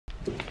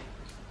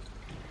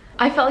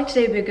I felt like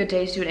today would be a good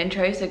day to do an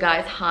intro. So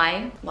guys,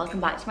 hi, welcome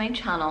back to my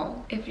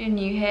channel. If you're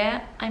new here,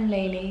 I'm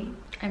Lailli.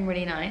 I'm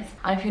really nice.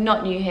 And if you're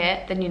not new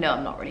here, then you know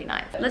I'm not really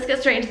nice. Let's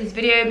get straight into this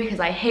video because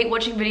I hate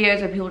watching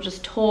videos where people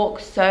just talk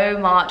so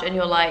much and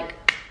you're like,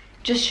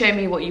 just show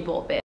me what you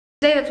bought, bitch.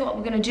 Today that's what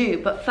we're gonna do,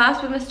 but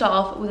first we're gonna start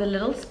off with a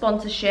little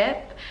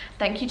sponsorship.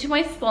 Thank you to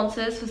my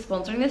sponsors for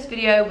sponsoring this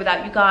video.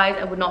 Without you guys,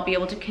 I would not be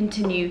able to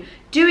continue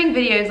doing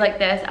videos like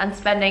this and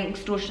spending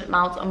extortionate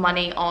amounts of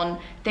money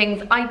on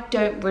things I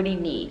don't really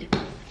need.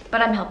 But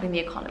I'm helping the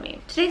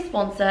economy. Today's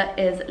sponsor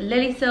is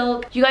Lily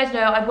Silk. You guys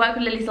know I've worked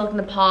with Lily Silk in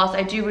the past.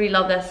 I do really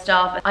love their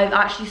stuff. I've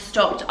actually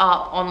stocked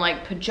up on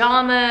like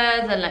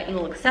pajamas and like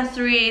little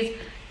accessories,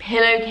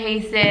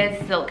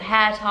 pillowcases, silk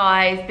hair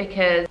ties,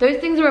 because those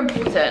things are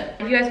important.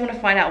 If you guys want to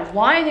find out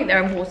why I think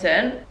they're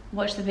important,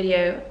 watch the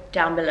video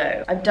down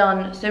below. I've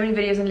done so many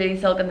videos on Lily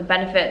Silk and the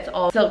benefits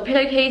of silk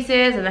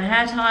pillowcases and the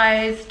hair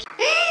ties.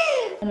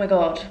 Oh my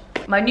god.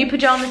 My new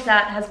pajama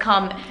set has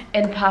come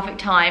in perfect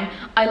time.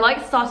 I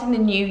like starting the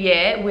new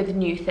year with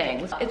new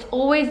things. It's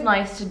always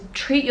nice to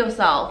treat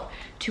yourself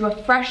to a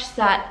fresh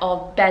set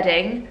of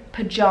bedding,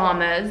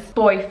 pajamas,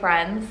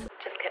 boyfriends.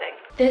 Just kidding.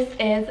 This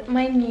is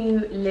my new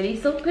Lily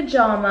Silk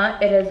pajama.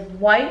 It is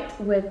white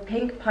with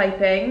pink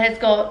piping. It's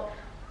got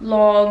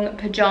long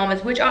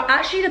pajamas, which are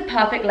actually the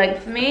perfect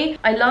length for me.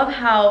 I love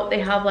how they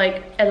have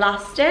like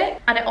elastic,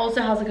 and it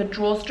also has like a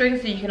drawstring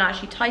so you can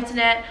actually tighten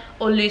it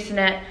or loosen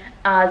it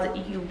as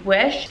you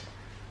wish.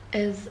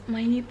 Is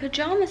my new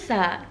pajama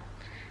set,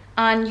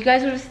 and you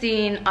guys would have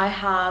seen I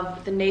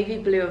have the navy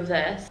blue of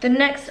this. The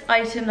next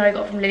item that I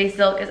got from Lily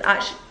Silk is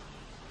actually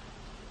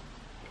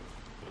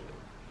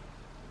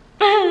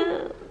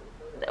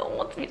no one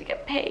wants me to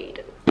get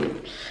paid.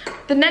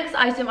 The next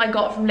item I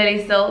got from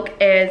Lily Silk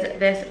is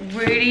this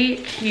really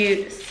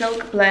cute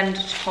silk blend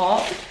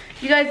top.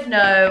 You guys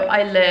know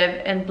I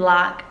live in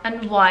black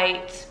and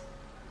white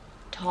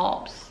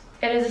tops.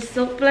 It is a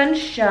silk blend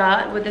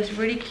shirt with this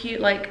really cute,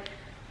 like,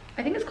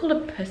 I think it's called a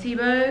pussy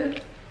bow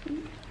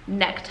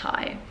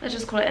necktie. Let's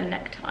just call it a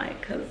necktie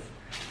because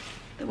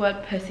the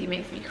word pussy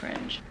makes me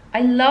cringe.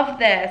 I love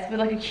this with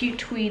like a cute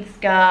tweed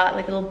skirt,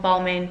 like a little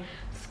Balmain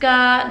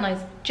skirt,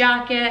 nice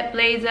jacket,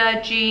 blazer,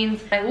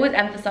 jeans. I always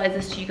emphasize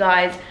this to you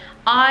guys.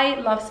 I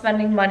love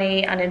spending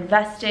money and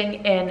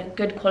investing in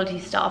good quality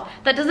stuff.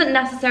 That doesn't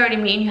necessarily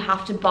mean you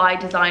have to buy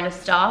designer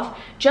stuff.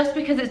 Just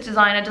because it's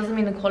designer doesn't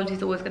mean the quality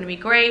is always going to be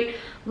great.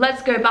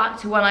 Let's go back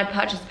to when I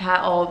purchased a pair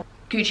of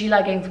Gucci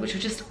leggings, which were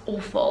just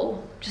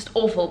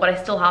awful, but I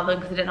still have them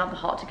because I didn't have the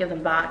heart to give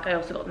them back. I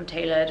also got them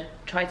tailored,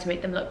 tried to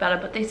make them look better,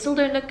 but they still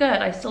don't look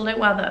good. I still don't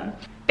wear them.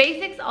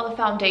 Basics are the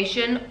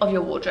foundation of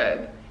your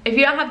wardrobe. If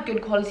you don't have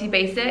good quality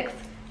basics,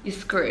 you're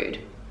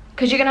screwed.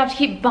 Because you're gonna have to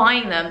keep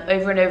buying them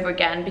over and over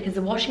again because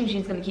the washing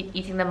machine's gonna keep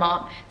eating them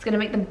up. It's gonna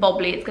make them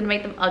bobbly, it's gonna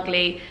make them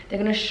ugly, they're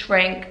gonna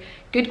shrink.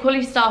 Good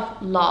quality stuff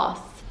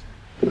lasts.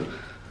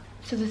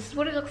 So this is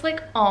what it looks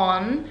like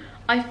on.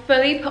 I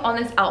fully put on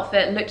this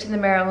outfit, looked in the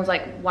mirror and was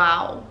like,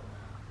 wow,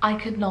 I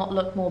could not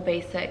look more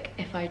basic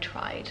if I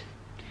tried.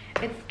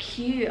 It's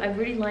cute, I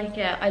really like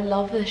it. I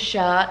love this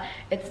shirt,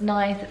 it's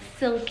nice, it's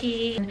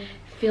silky,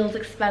 feels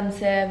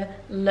expensive,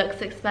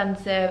 looks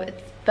expensive,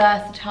 it's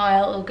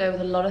versatile, it'll go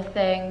with a lot of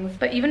things.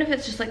 But even if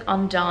it's just like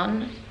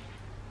undone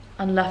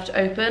and left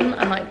open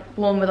and like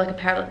worn with like a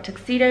pair of like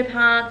tuxedo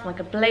pants, like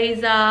a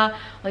blazer,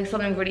 like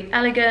something really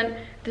elegant,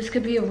 this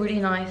could be a really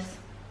nice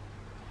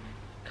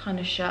kind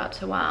of shirt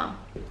to wear.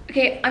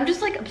 Okay, I'm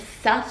just like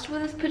obsessed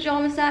with this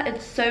pajama set.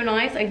 It's so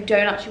nice, I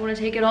don't actually want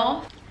to take it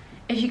off.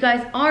 If you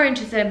guys are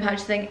interested in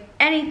purchasing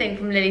anything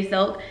from Lily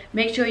Silk,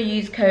 make sure you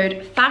use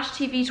code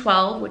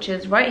FASHTV12, which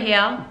is right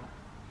here,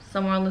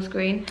 somewhere on the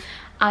screen,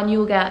 and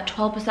you'll get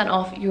 12%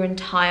 off your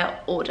entire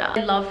order.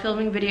 I love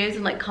filming videos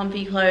in like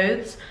comfy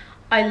clothes.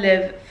 I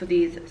live for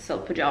these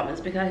silk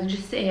pajamas because I can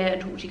just sit here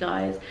and talk to you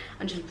guys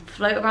and just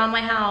float around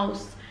my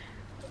house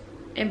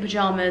in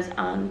pajamas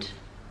and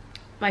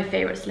my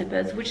favorite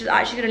slippers, which is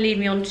actually going to lead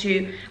me on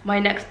to my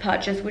next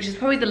purchase, which is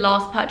probably the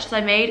last purchase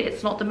I made.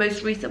 It's not the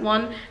most recent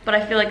one, but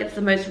I feel like it's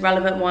the most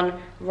relevant one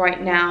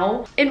right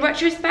now. In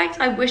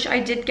retrospect, I wish I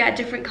did get a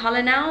different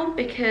color now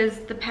because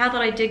the pair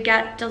that I did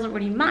get doesn't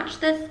really match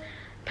this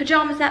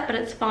pajama set, but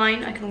it's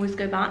fine. I can always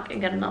go back and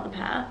get another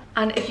pair.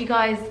 And if you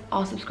guys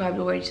are subscribed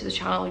already to the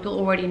channel, you'll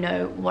already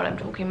know what I'm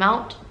talking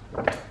about.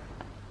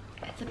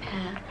 It's a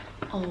pair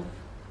of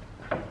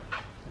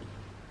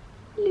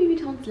Louis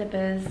Vuitton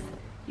slippers.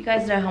 You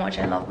guys know how much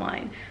I love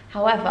mine.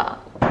 However,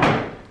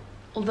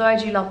 although I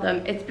do love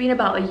them, it's been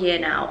about a year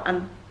now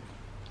and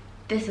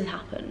this has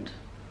happened.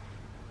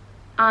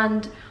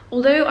 And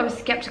although I was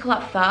skeptical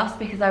at first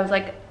because I was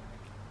like,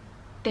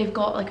 they've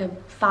got like a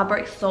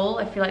fabric sole,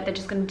 I feel like they're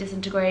just gonna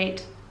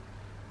disintegrate,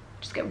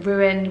 just get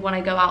ruined when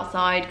I go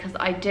outside, because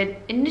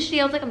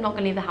initially I was like, I'm not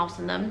gonna leave the house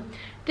in them.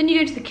 Then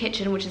you go to the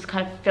kitchen, which is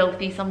kind of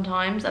filthy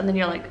sometimes, and then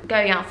you're like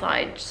going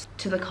outside just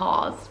to the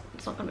cars.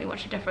 It's not gonna be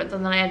much of a difference.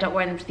 And then I end up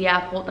wearing them to the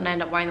airport, then I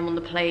end up wearing them on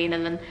the plane,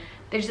 and then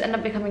they just end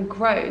up becoming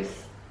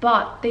gross.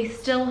 But they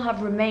still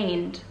have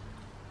remained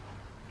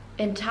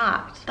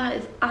intact. That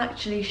is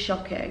actually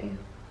shocking.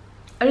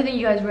 I don't think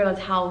you guys realize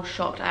how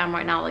shocked I am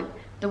right now. Like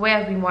the way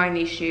I've been wearing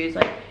these shoes,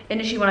 like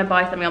initially when I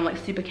buy something I'm like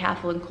super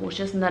careful and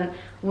cautious, and then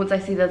once I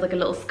see there's like a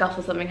little scuff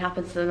or something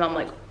happens to them, I'm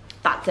like,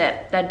 that's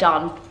it, they're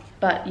done.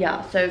 But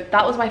yeah, so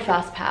that was my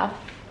first pair.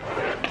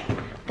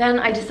 Then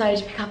I decided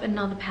to pick up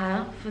another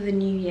pair for the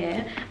new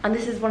year, and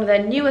this is one of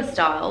their newer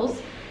styles,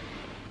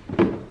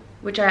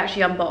 which I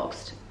actually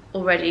unboxed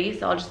already,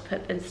 so I'll just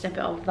put in a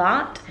snippet of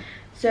that.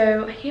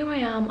 So here I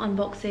am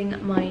unboxing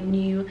my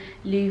new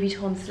Louis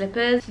Vuitton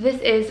slippers. So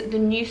this is the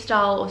new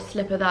style of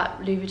slipper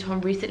that Louis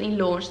Vuitton recently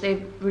launched.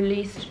 They've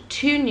released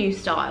 2 new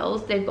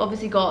styles. They've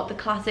obviously got the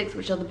classics,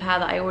 which are the pair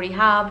that I already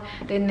have.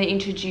 Then they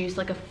introduced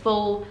like a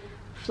full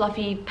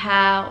fluffy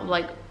pair,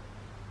 like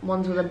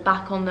ones with a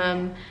back on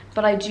them.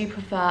 But I do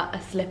prefer a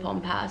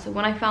slip-on pair. So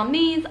when I found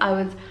these, I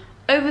was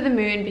over the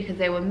moon because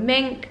they were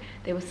mink,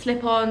 they were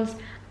slip-ons,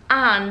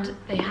 and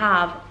they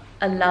have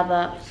a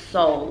leather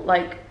sole,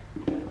 like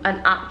an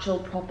actual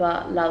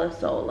proper leather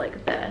sole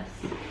like this.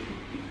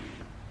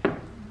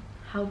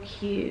 How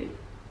cute.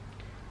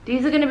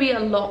 These are going to be a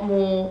lot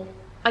more,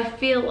 I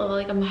feel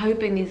like, I'm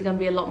hoping these are going to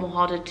be a lot more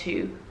harder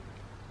to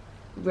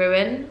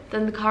ruin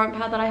than the current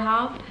pair that I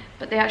have,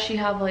 but they actually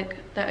have like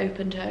their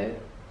open toe.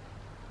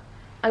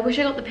 I wish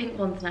I got the pink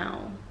ones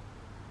now,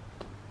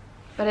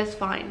 but it's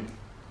fine.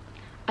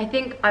 I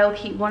think I'll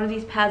keep one of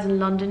these pairs in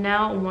London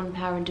now and one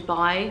pair in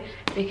Dubai,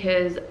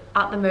 because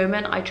at the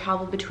moment I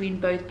travel between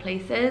both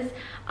places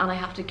and I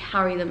have to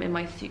carry them in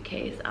my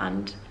suitcase,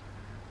 and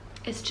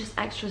it's just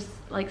extra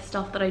like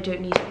stuff that I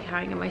don't need to be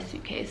carrying in my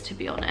suitcase, to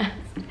be honest.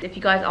 If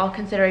you guys are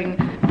considering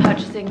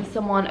purchasing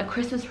someone a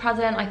Christmas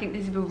present, I think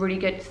these would be really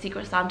good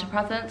Secret Santa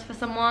presents for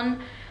someone.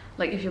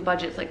 Like if your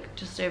budget's like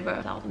just over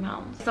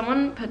 £1,000. If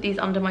someone put these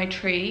under my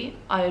tree,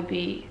 I would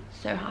be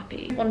so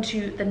happy. On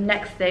to the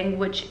next thing,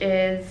 which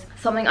is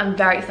something I'm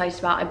very excited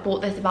about. I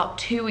bought this about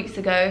 2 weeks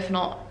ago, if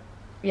not,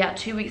 yeah,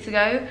 2 weeks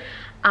ago,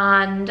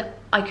 and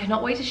I could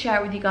not wait to share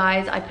it with you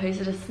guys. I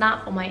posted a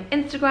snap on my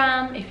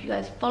Instagram. If you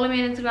guys follow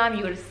me on Instagram,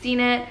 you would have seen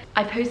it.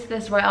 I posted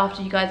this right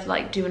after you guys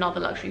like do another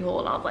luxury haul,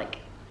 and I was like,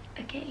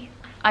 okay.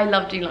 I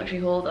love doing luxury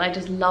hauls, and I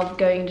just love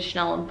going to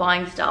Chanel and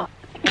buying stuff.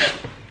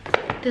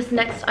 This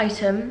next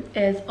item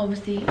is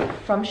obviously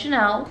from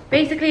Chanel.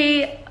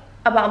 Basically,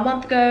 about a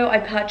month ago, I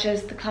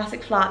purchased the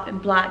classic flap in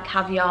black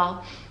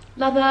caviar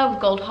leather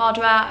with gold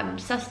hardware. I'm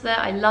obsessed with it,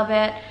 I love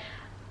it.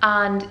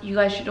 And you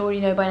guys should already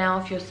know by now,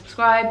 if you're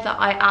subscribed, that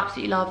I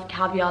absolutely love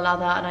caviar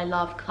leather and I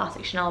love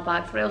classic Chanel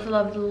bags, but I also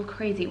love the little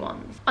crazy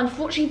ones.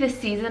 Unfortunately, this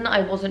season,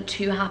 I wasn't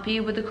too happy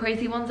with the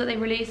crazy ones that they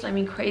released. I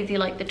mean, crazy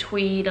like the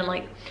tweed and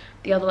like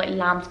the other like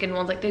lambskin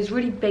ones, like those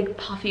really big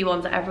puffy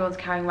ones that everyone's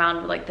carrying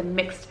around with like the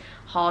mixed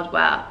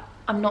hardware.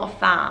 I'm not a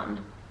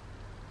fan.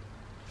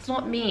 It's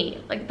not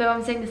me. Like, though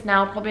I'm saying this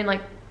now, probably in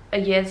like a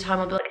year's time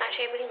I'll be like,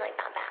 actually I really like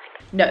that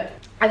bag.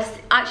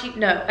 No,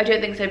 no, I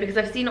don't think so, because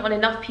I've seen it on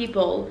enough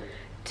people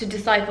to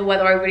decipher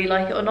whether I really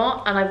like it or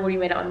not, and I've already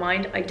made up my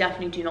mind. I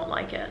definitely do not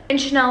like it. In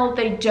Chanel,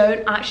 they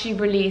don't actually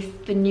release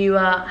the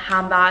newer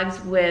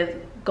handbags with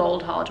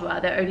gold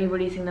hardware. They're only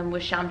releasing them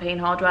with champagne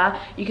hardware.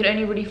 You can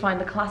only really find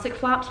the classic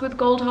flaps with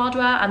gold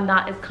hardware, and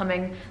that is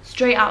coming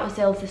straight out of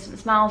sales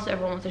assistant's mouth, so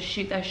everyone wants to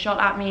shoot their shot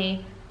at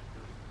me.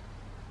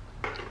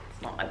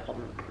 It's not my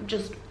problem. I'm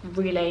just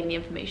relaying the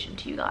information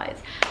to you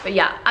guys. But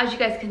yeah, as you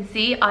guys can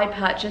see, I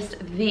purchased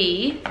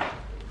the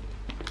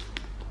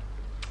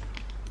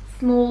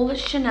small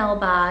Chanel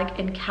bag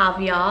in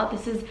caviar.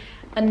 This is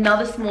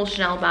another small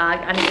Chanel bag,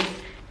 and it's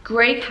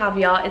grey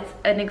caviar. It's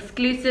an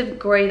exclusive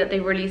grey that they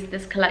released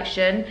this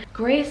collection.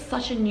 Grey is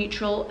such a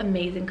neutral,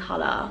 amazing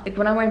color. Like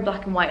when I'm wearing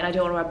black and white and I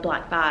don't want to wear a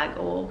black bag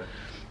or,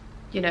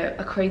 you know,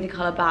 a crazy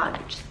color bag,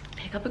 just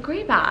pick up a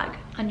grey bag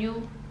and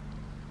you'll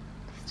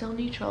still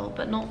neutral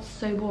but not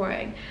so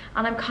boring.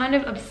 And I'm kind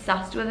of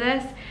obsessed with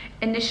this.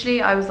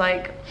 Initially I was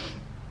like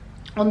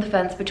on the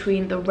fence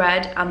between the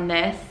red and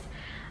this,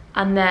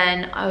 and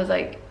then I was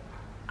like,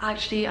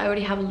 actually I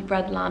already have a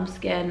red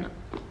lambskin,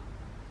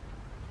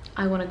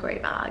 I want a grey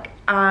bag.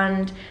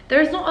 And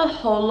there is not a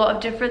whole lot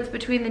of difference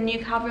between the new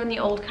caviar and the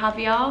old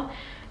caviar.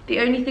 The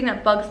only thing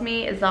that bugs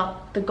me is that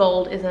the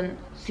gold isn't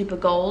super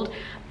gold,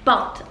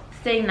 but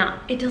saying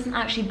that, it doesn't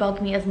actually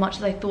bug me as much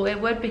as I thought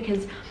it would,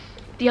 because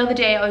the other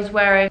day I was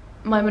wearing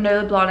my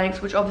Manolo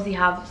Blahniks, which obviously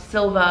have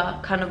silver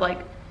kind of like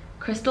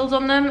crystals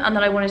on them, and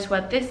then I wanted to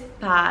wear this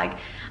bag,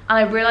 and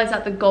I realized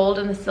that the gold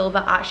and the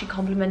silver actually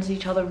complemented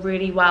each other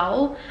really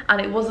well, and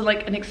it wasn't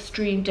like an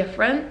extreme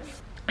difference,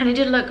 and it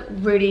didn't look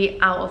really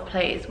out of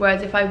place.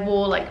 Whereas if I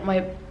wore like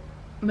my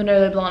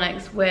Manolo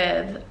Blahniks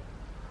with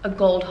a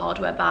gold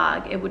hardware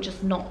bag, it would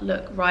just not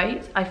look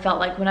right. I felt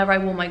like whenever I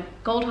wore my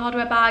gold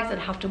hardware bags, I'd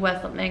have to wear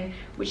something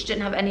which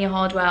didn't have any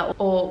hardware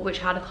or which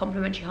had a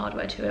complementary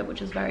hardware to it,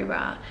 which is very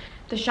rare.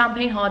 The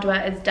champagne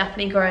hardware is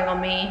definitely growing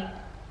on me.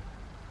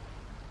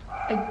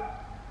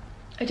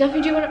 I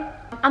definitely do want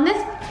to, and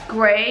this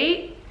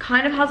grey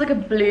kind of has like a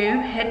blue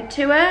hint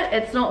to it.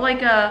 It's not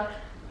like a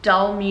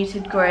dull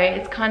muted grey,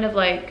 it's kind of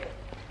like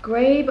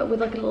grey but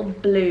with like a little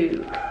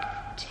blue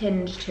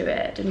tinge to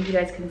it, and you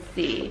guys can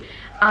see.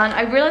 And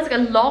I realized like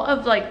a lot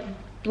of like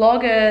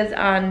bloggers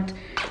and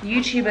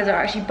YouTubers are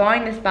actually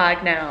buying this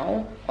bag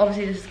now.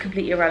 Obviously this is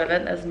completely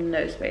irrelevant, there's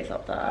no space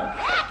up there.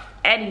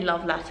 Any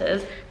love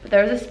letters, but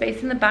there is a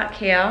space in the back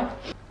here.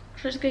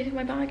 Should I just go through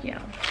my bag?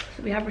 Yeah.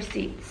 So we have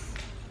receipts.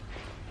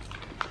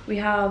 We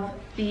have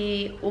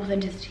the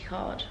authenticity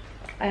card.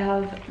 I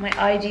have my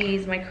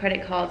IDs, my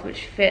credit cards,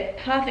 which fit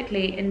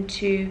perfectly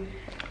into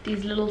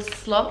these little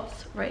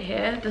slots right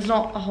here. There's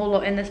not a whole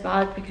lot in this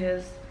bag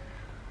because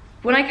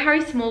when I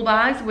carry small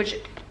bags, which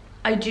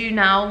I do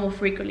now more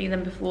frequently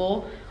than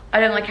before, I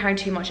don't like carrying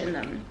too much in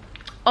them.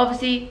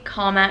 Obviously,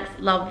 Carmex,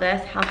 love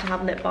this. Have to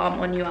have lip balm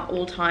on you at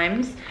all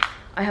times.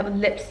 I have a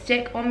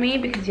lipstick on me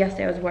because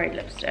yesterday I was wearing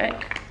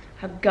lipstick. I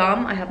have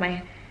gum, I have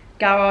my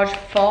garage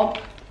fob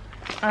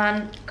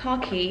and car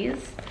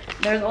keys.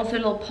 There's also a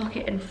little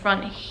pocket in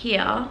front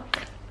here,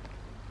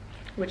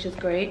 which is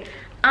great.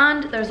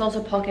 And there's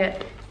also a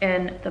pocket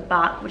in the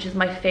back, which is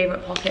my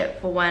favorite pocket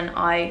for when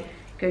I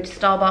go to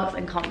Starbucks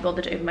and can't be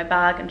bothered to open my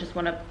bag and just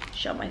want to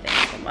shove my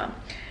things somewhere.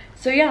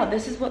 So yeah,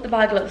 this is what the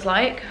bag looks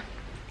like.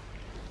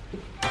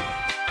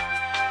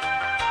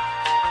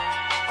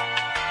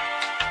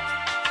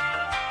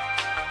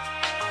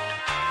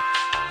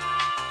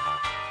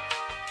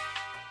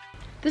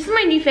 This is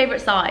my new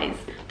favorite size,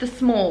 the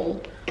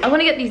small. I want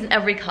to get these in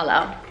every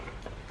color.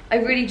 I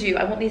really do.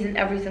 I want these in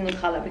every single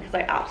color because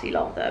I absolutely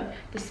love them.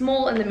 The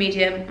small and the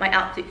medium, my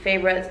absolute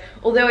favorites.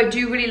 Although I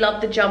do really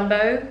love the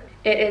jumbo.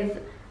 It is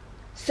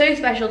so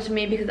special to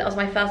me because that was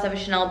my first ever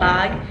Chanel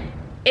bag.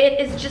 It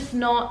is just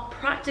not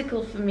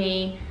practical for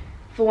me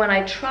for when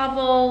I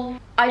travel.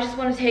 I just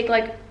want to take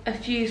like a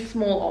few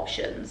small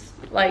options,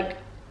 like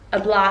a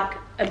black,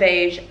 a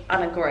beige,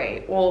 and a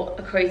gray, or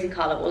a crazy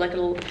color, or like a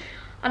little.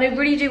 And I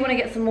really do want to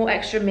get some more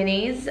extra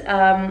minis.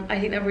 I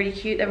think they're really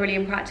cute, they're really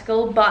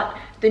impractical. But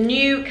the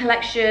new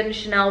collection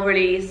Chanel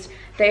released,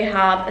 they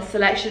have a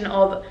selection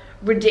of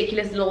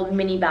ridiculous little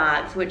mini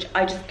bags, which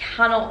I just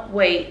cannot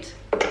wait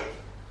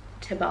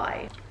to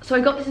buy. So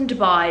I got this in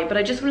Dubai, but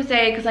I just want to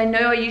say, because I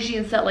know I usually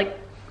insert like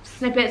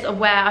snippets of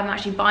where I'm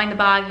actually buying the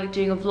bag, like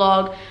doing a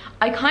vlog.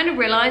 I kind of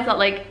realized that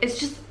like, it's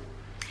just,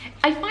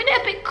 I find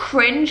it a bit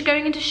cringe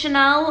going into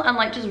Chanel and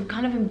like just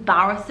kind of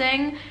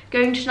embarrassing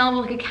going to Chanel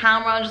with like a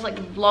camera and just like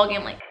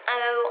vlogging like,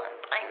 oh,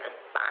 I'm buying this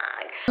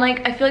bag.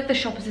 Like, I feel like the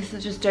shop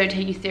assistants just don't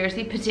take you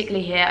seriously,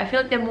 particularly here. I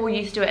feel like they're more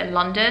used to it in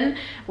London,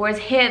 whereas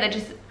here they're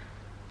just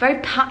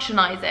very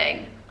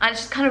patronizing and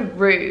it's just kind of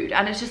rude.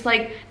 And it's just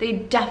like, they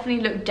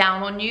definitely look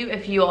down on you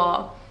if you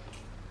are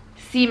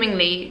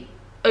seemingly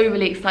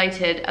overly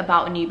excited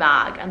about a new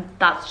bag, and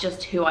that's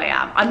just who I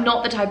am. I'm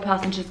not the type of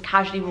person to just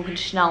casually walk into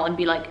Chanel and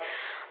be like,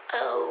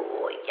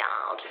 oh yeah,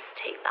 I'll just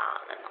take that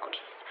and I'll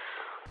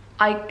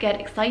just... I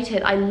get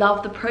excited. I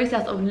love the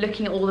process of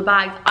looking at all the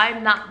bags.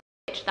 I'm that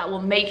bitch that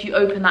will make you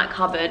open that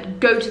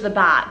cupboard, go to the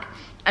bag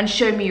and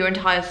show me your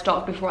entire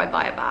stock before I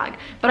buy a bag.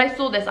 But I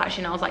saw this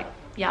actually and I was like,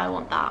 yeah, I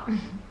want that.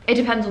 It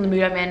depends on the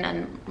mood I'm in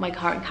and my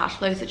current cash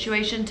flow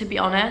situation, to be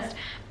honest.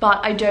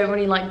 But I don't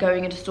really like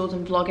going into stores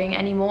and vlogging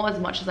anymore as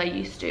much as I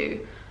used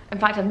to. In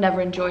fact, I've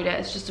never enjoyed it.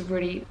 It's just a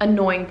really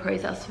annoying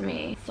process for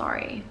me.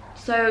 Sorry.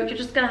 So you're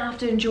just gonna have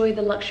to enjoy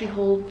the luxury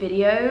haul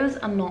videos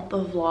and not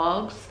the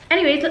vlogs.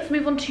 Anyways, let's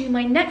move on to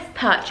my next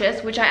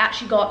purchase, which I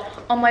actually got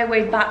on my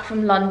way back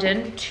from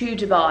London to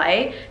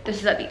Dubai.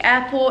 This is at the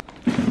airport.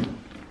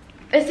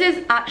 This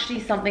is actually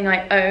something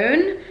I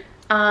own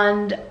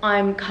and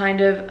I'm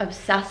kind of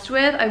obsessed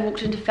with. I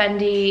walked into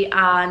Fendi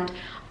and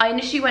I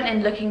initially went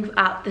in looking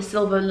at the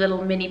silver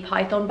little mini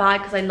python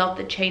bag because I love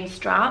the chain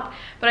strap,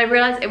 but I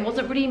realized it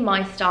wasn't really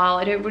my style.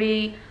 I don't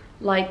really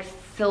like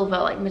silver,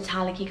 like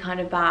metallic-y kind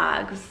of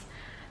bags.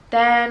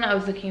 Then I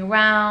was looking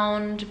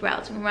around,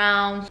 browsing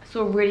around,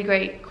 saw a really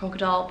great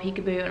crocodile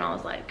peekaboo and I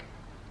was like,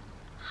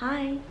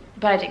 hi.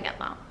 But I didn't get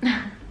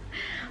that.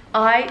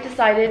 I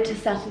decided to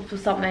settle for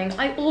something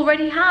I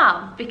already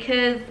have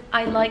because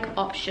I like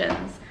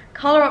options.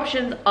 Color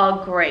options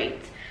are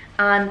great.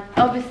 And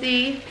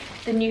obviously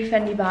the new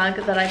Fendi bag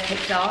that I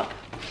picked up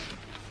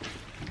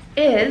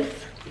is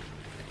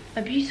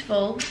a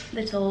beautiful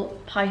little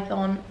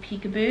python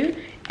peekaboo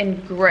in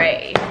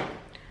grey.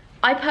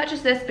 I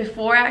purchased this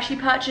before I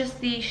actually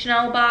purchased the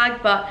Chanel bag,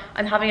 but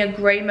I'm having a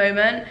grey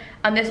moment.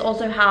 And this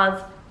also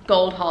has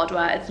gold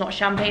hardware. It's not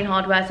champagne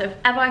hardware. So if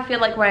ever I feel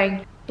like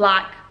wearing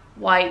black,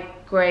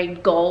 white, grey,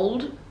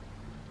 gold,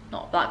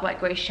 not black, white,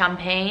 grey,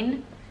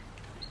 champagne,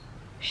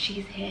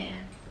 she's here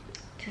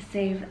to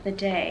save the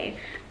day.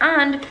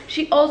 And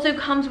she also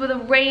comes with a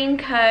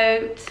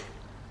raincoat.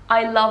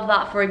 I love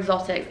that for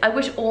exotics. I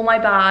wish all my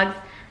bags,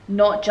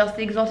 not just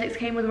the exotics,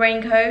 came with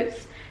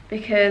raincoats,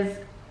 because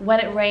when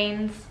it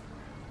rains,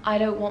 I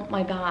don't want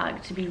my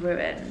bag to be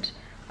ruined.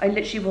 I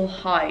literally will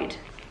hide.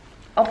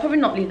 I'll probably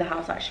not leave the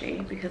house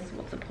actually, because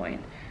what's the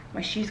point?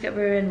 My shoes get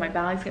ruined, my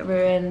bags get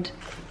ruined.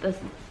 There's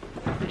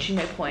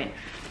literally no point.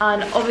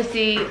 And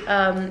obviously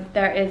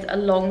there is a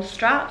long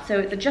strap, so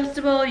it's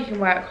adjustable. You can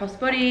wear it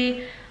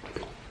crossbody,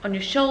 on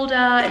your shoulder,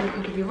 in the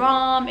crook of your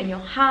arm, in your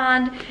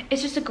hand.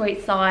 It's just a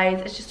great size.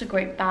 It's just a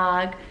great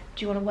bag.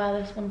 Do you want to wear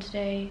this one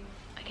today?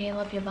 Okay,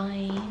 love you,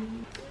 bye.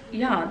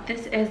 yeah,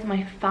 this is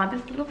my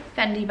fabulous little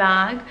Fendi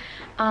bag,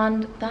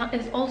 and that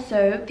is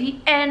also the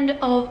end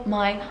of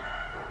my...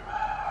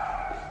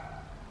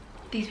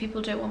 These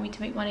people don't want me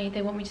to make money,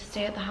 they want me to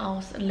stay at the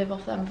house and live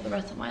off them for the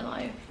rest of my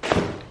life.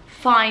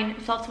 Fine,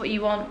 if that's what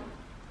you want,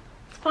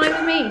 it's fine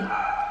with me.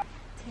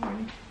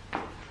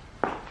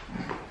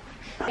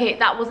 Okay,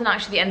 that wasn't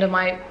actually the end of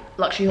my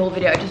luxury haul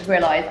video. I just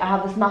realized I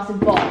have this massive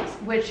box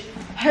which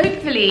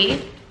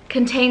hopefully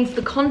contains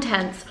the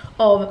contents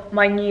of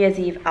my New Year's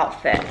Eve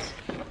outfit.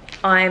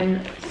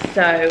 I'm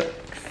so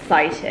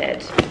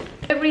excited.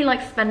 I don't really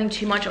like spending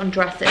too much on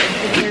dresses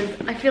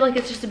because I feel like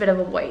it's just a bit of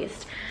a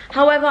waste.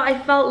 However, I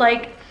felt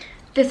like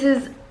this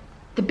is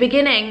the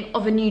beginning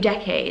of a new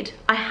decade.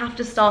 I have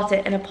to start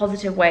it in a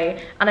positive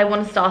way, and I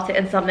want to start it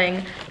in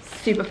something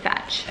super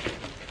fetch.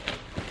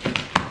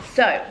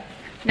 So,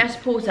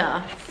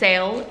 Net-a-Porter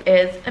sale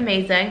is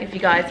amazing. If you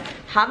guys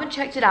haven't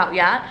checked it out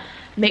yet,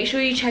 make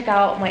sure you check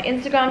out my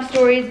Instagram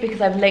stories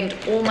because I've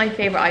linked all my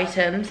favorite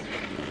items.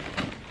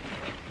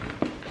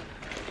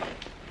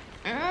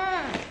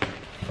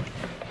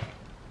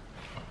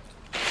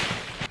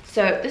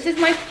 So this is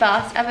my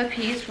first ever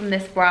piece from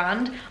this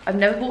brand. I've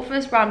never bought from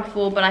this brand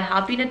before, but I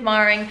have been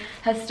admiring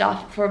her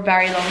stuff for a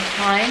very long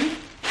time.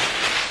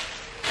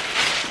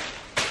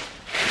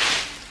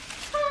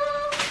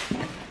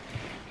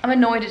 I'm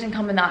annoyed it didn't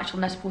come in the actual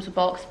Net-a-Porter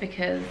box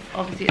because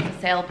obviously it's a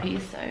sale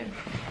piece, so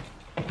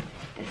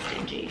it's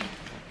stingy.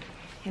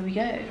 Here we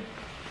go.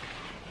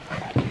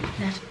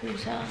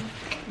 Net-a-Porter,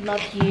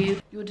 love you.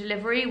 Your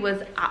delivery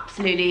was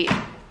absolutely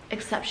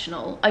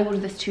exceptional. I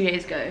ordered this 2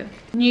 days ago.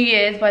 New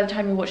Year's, by the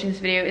time you're watching this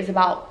video, is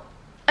about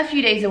a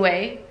few days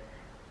away,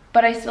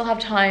 but I still have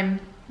time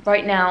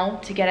right now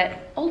to get it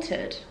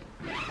altered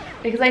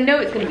because I know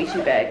it's going to be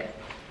too big.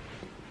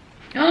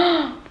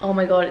 Oh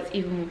my god, it's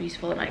even more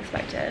beautiful than I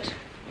expected.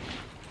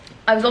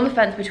 I was on the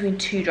fence between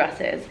two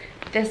dresses.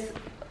 This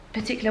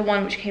particular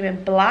one, which came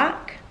in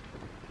black,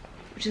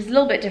 which is a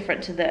little bit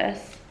different to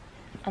this,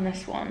 and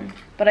this one,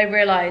 but I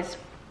realized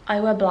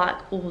I wear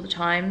black all the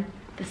time.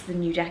 This is the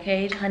new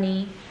decade,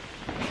 honey.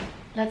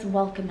 Let's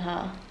welcome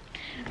her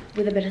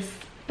with a bit of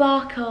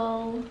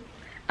sparkle.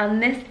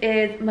 And this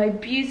is my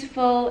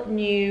beautiful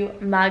new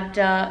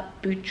Magda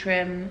boot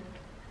trim,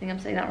 I think I'm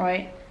saying that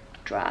right,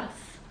 dress.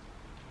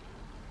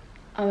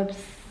 I'm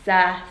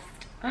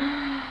obsessed.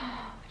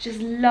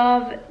 Just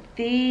love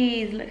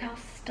these. Look how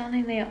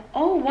stunning they are.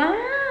 Oh,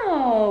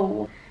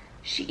 wow.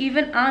 She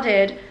even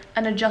added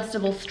an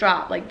adjustable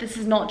strap. Like, this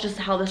is not just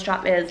how the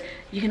strap is.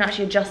 You can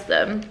actually adjust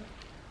them.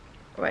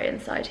 Right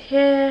inside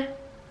here.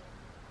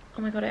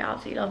 Oh my god, I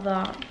absolutely love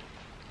that.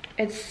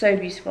 It's so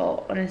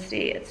beautiful,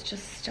 honestly. It's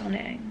just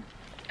stunning.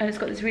 And it's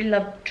got this really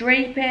lovely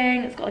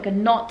draping. It's got like a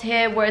knot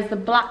here, whereas the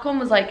black one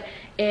was like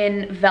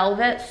in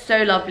velvet.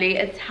 So lovely.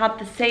 It's had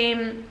the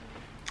same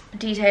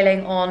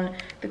detailing on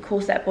the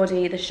corset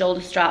body. The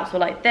shoulder straps were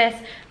like this,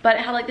 but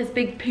it had like this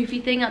big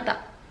poofy thing at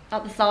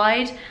the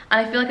side.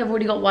 And I feel like I've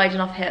already got wide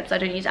enough hips. I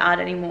don't need to add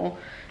any more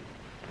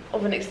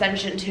of an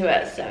extension to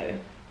it, so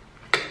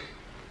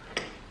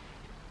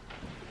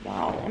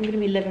wow, I'm gonna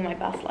be living my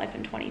best life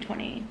in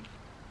 2020.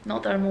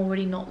 Not that I'm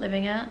already not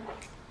living it.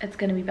 It's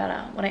gonna be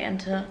better when I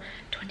enter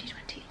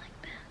 2020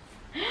 like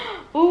this.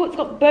 Oh, it's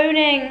got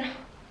boning.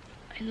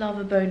 I love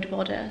a boned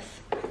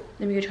bodice.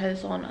 Let me go try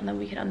this on and then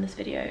we can end this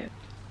video.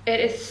 It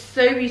is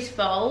so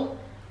beautiful,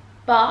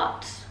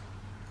 but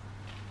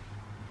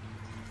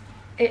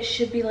it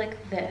should be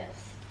like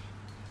this.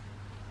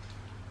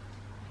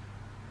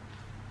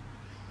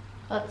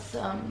 That's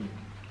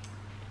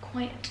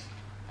quite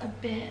a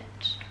bit.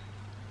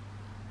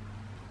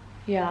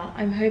 Yeah,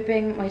 I'm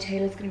hoping my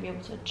tailor's gonna be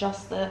able to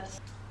adjust this.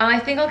 And I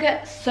think I'll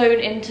get sewn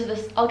into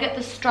this, I'll get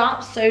the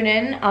straps sewn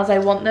in as I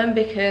want them,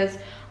 because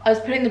I was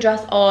putting the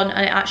dress on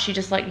and it actually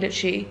just like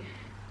literally,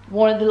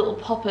 one of the little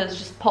poppers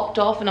just popped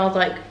off and I was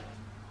like,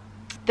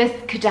 this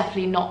could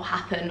definitely not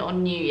happen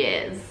on New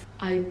Year's.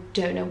 I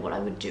don't know what I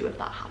would do if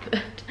that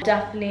happened.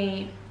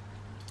 Definitely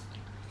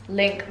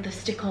link the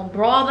stick-on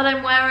bra that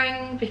I'm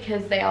wearing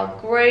because they are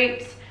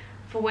great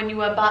for when you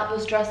wear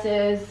backless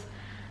dresses.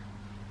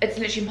 It's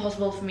literally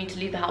impossible for me to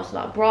leave the house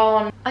without a bra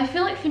on. I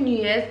feel like for New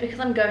Year's, because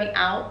I'm going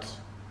out,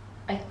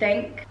 I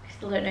think, I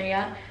still don't know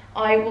yet,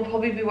 I will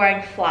probably be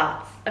wearing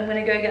flats. I'm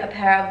gonna go get a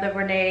pair of the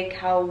Renee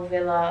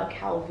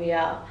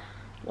Calvia,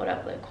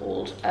 whatever they're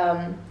called,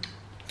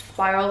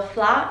 spiral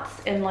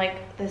flats in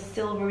like the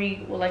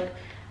silvery or like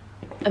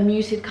a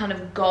muted kind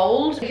of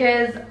gold,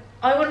 because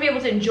I want to be able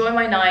to enjoy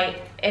my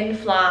night in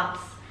flats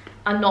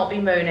and not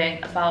be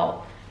moaning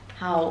about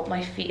how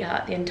my feet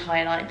hurt the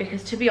entire night,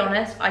 because to be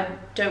honest, I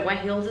don't wear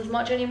heels as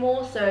much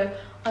anymore, so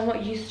I'm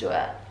not used to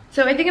it.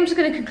 So I think I'm just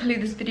going to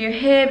conclude this video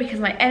here because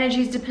my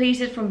energy is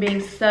depleted from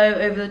being so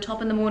over the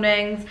top in the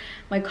mornings.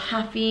 My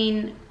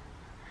caffeine,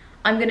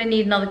 I'm going to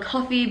need another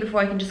coffee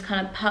before I can just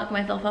kind of perk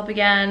myself up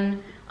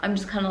again. I'm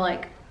just kind of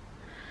like,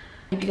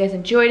 if you guys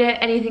enjoyed it,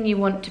 anything you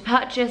want to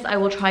purchase, I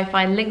will try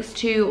find links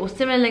to or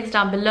similar links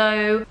down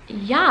below.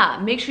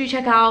 Yeah, make sure you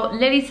check out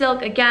Lailli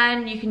Silk.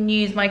 Again, you can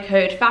use my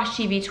code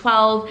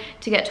FASHTV12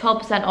 to get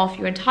 12% off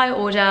your entire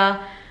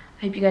order.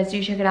 Hope you guys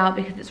do check it out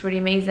because it's really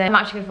amazing. I'm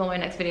actually gonna film my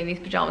next video in these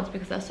pajamas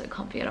because they're so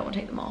comfy. I don't want to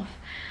take them off.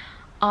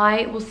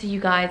 I will see you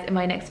guys in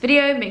my next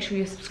video. Make sure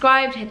you're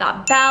subscribed, hit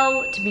that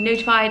bell to be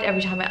notified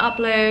every time I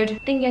upload.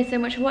 Thank you guys so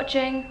much for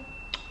watching.